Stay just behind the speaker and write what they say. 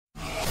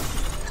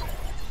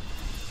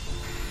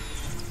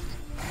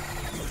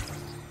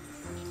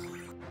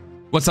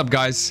What's up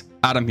guys,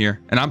 Adam here,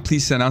 and I'm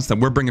pleased to announce that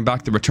we're bringing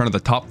back the return of the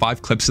top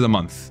 5 clips of the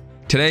month.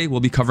 Today, we'll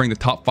be covering the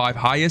top 5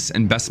 highest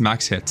and best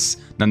max hits.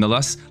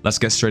 Nonetheless, let's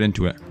get straight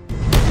into it.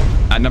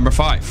 At number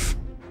 5,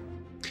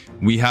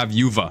 we have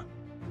Yuva,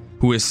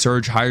 who is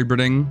surge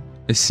hybriding,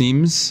 it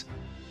seems,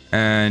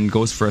 and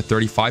goes for a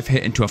 35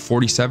 hit into a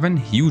 47,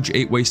 huge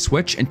 8-way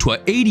switch into a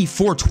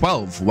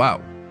 84-12,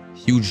 wow,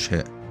 huge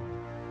hit.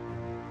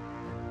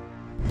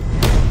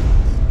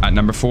 At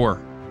number 4,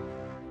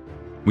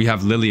 we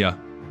have Lillia,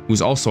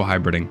 who's also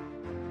hybriding.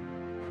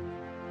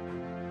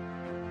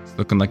 It's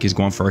looking like he's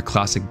going for a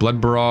classic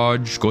blood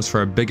barrage, goes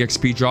for a big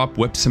XP drop,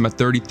 whips him at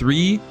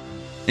 33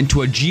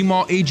 into a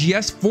Gmaul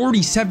AGS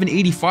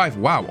 4785.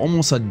 Wow,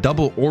 almost a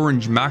double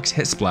orange max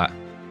hit splat.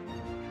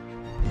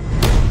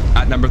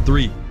 At number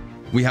 3,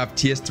 we have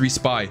TS3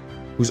 Spy,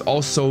 who's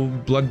also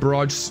blood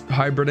barrage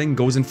hybriding,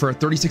 goes in for a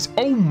 36.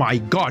 Oh my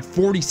god,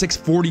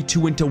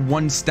 46-42 into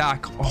one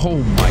stack. Oh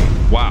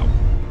my, wow.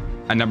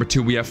 At number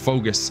 2, we have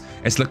Fogus.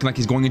 It's looking like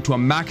he's going into a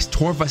max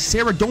Torva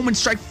Sarah Doman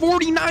strike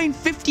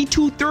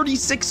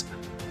 49-52-36.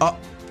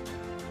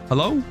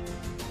 Hello?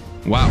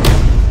 Wow.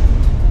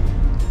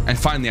 And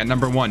finally, at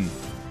number 1,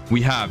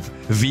 we have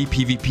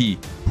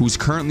VPVP, who's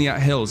currently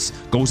at Hills,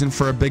 goes in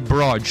for a big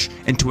barrage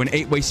into an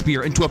 8-way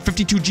spear, into a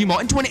 52 Gmaul,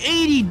 into an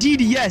 80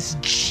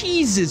 DDS.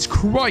 Jesus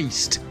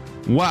Christ.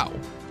 Wow.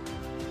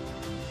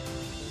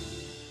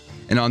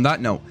 And on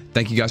that note,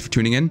 thank you guys for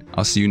tuning in.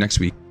 I'll see you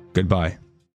next week. Goodbye.